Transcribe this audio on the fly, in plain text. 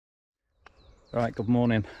Right, good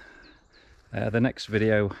morning. The next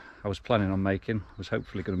video I was planning on making was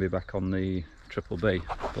hopefully going to be back on the Triple B,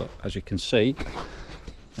 but as you can see,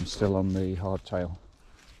 I'm still on the hardtail.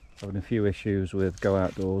 Having a few issues with Go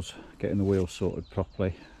Outdoors, getting the wheels sorted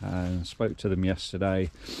properly, and spoke to them yesterday,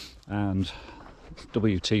 and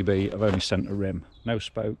WTB have only sent a rim, no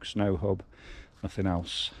spokes, no hub, nothing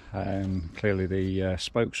else. Clearly the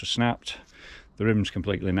spokes are snapped, the rim's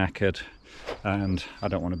completely knackered, and I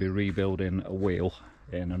don't want to be rebuilding a wheel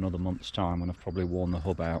in another month's time when I've probably worn the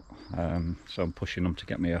hub out. So I'm pushing them to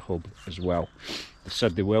get me a hub as well. They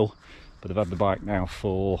said they will, but they've had the bike now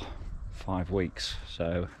for 5 weeks,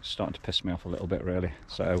 so it's starting to piss me off a little bit really.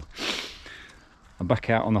 So I'm back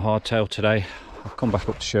out on the hardtail today. I've come back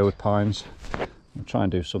up to Sherwood Pines. I'll try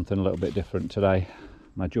and do something a little bit different today.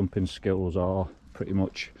 My jumping skills are pretty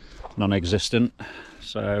much non-existent,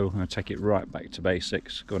 so I'm going to take it right back to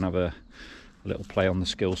basics, go and have a little play on the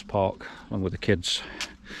skills park along with the kids,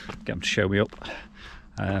 get them to show me up,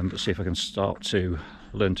 but see if I can start to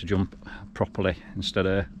learn to jump properly instead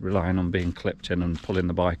of relying on being clipped in and pulling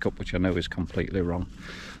the bike up, which I know is completely wrong.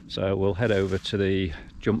 So we'll head over to the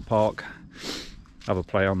jump park, have a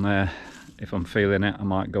play on there. If I'm feeling it, I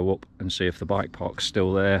might go up and see if the bike park's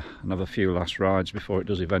still there and have a few last rides before it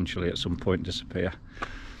does eventually at some point disappear.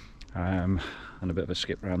 And a bit of a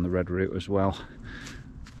skip around the red route as well.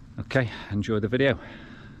 Okay, enjoy the video.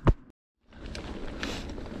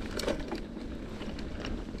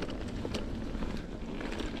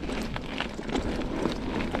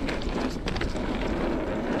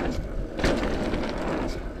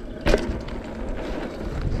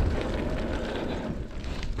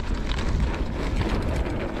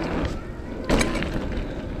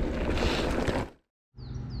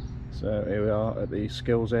 So here we are at the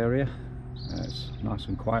skills area. It's nice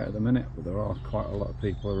and quiet at the minute, but there are quite a lot of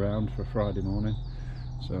people around for Friday morning,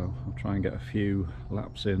 so I'll try and get a few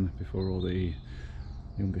laps in before all the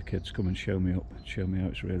younger kids come and show me up and show me how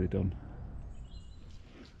it's really done.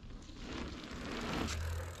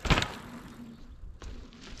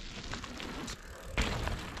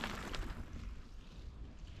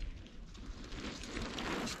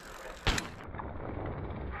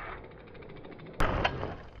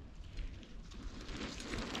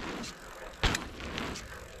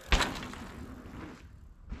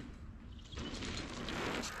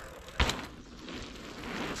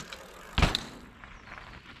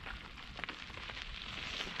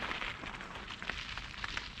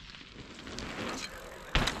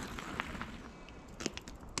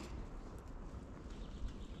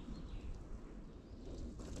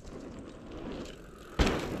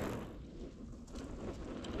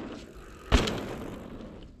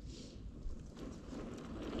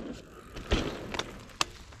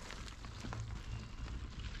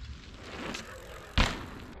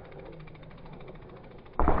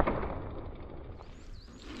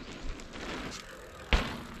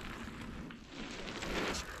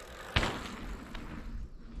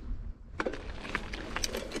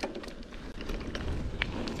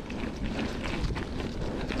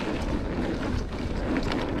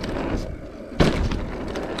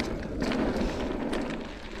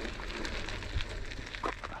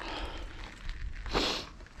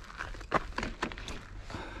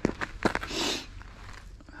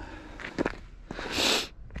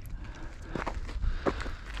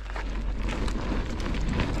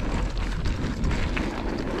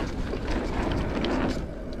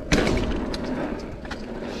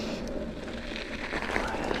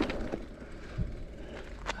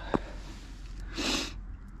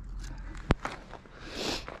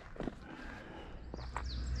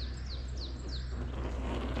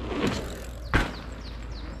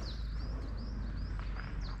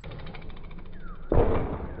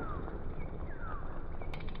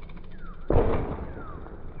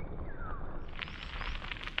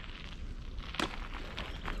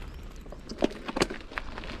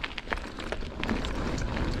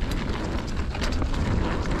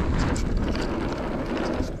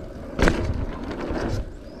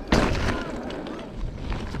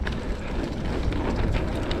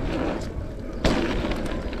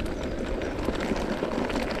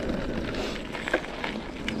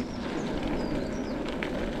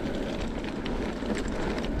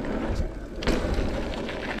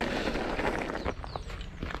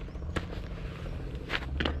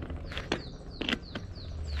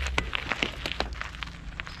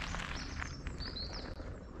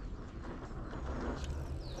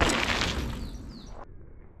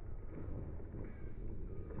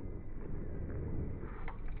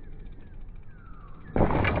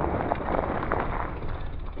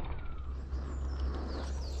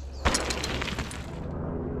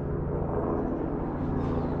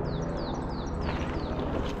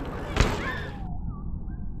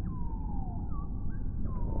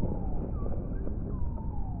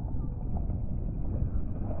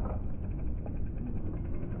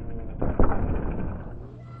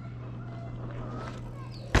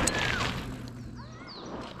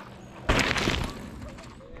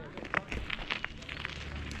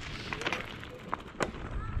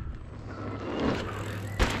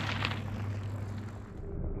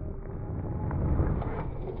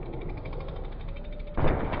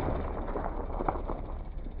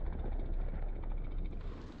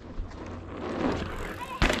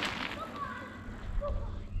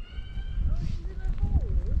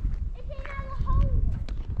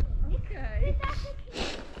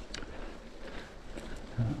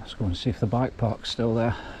 Let's go and see if the bike park's still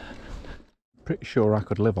there. Pretty sure I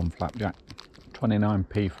could live on flapjack.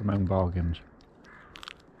 29p from Home Bargains,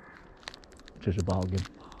 which is a bargain.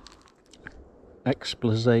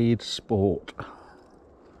 Explicade Sport.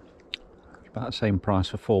 It's about the same price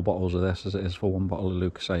for 4 bottles of this as it is for 1 bottle of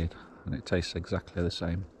Lucozade, and it tastes exactly the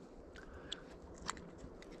same.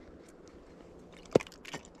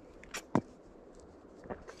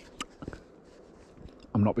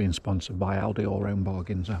 I'm not being sponsored by Aldi or Home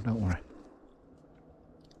Bargains, so don't worry.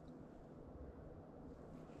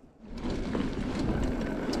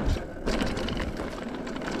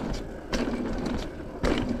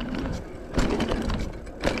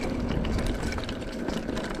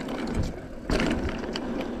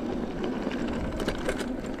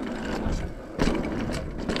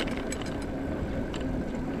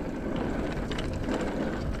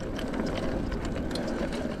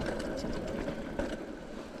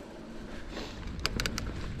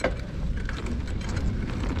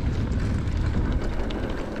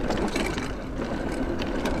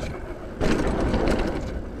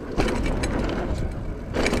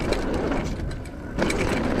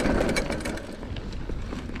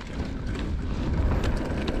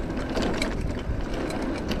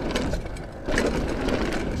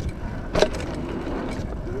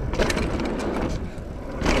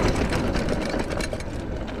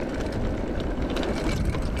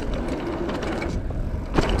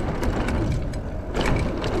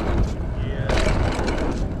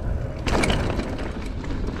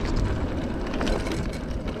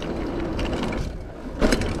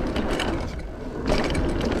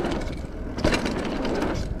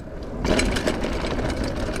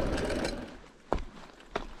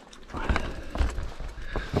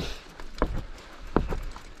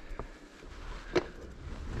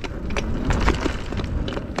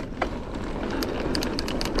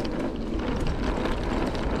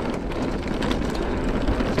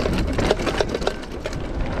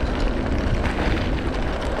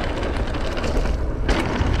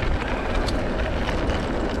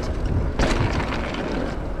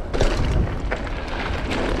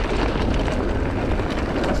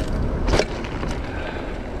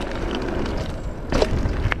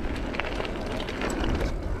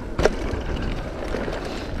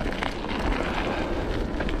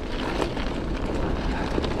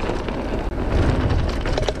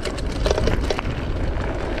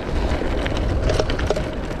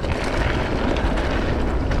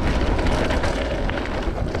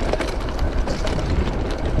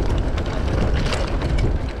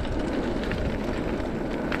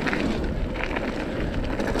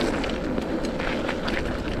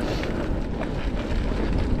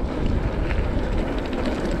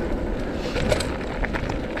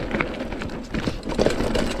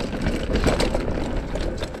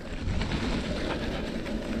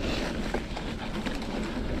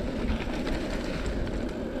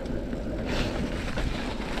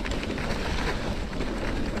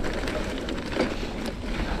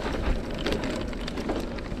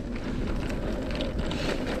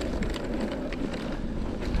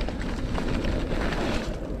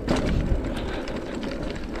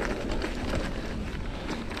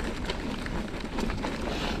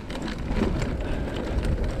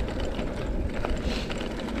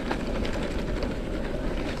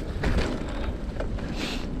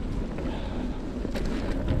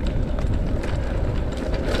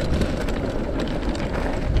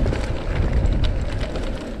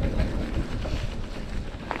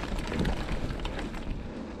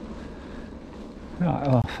 Right,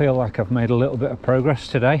 well, I feel like I've made a little bit of progress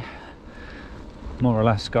today. More or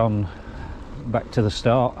less gone back to the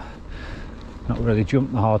start. Not really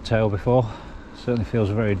jumped the hardtail before. Certainly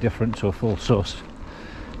feels very different to a full sus.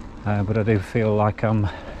 But I do feel like I'm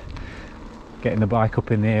getting the bike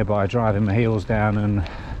up in the air by driving my heels down and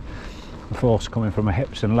the force coming from my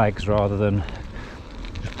hips and legs rather than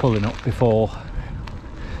just pulling up before.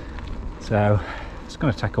 So it's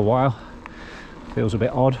going to take a while. Feels a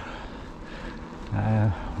bit odd.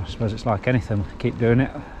 I suppose it's like anything, keep doing it,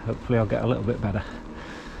 hopefully I'll get a little bit better.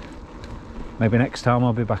 Maybe next time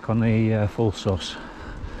I'll be back on the full sus,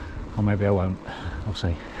 or maybe I won't, we'll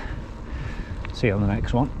see. See you on the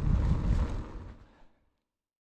next one.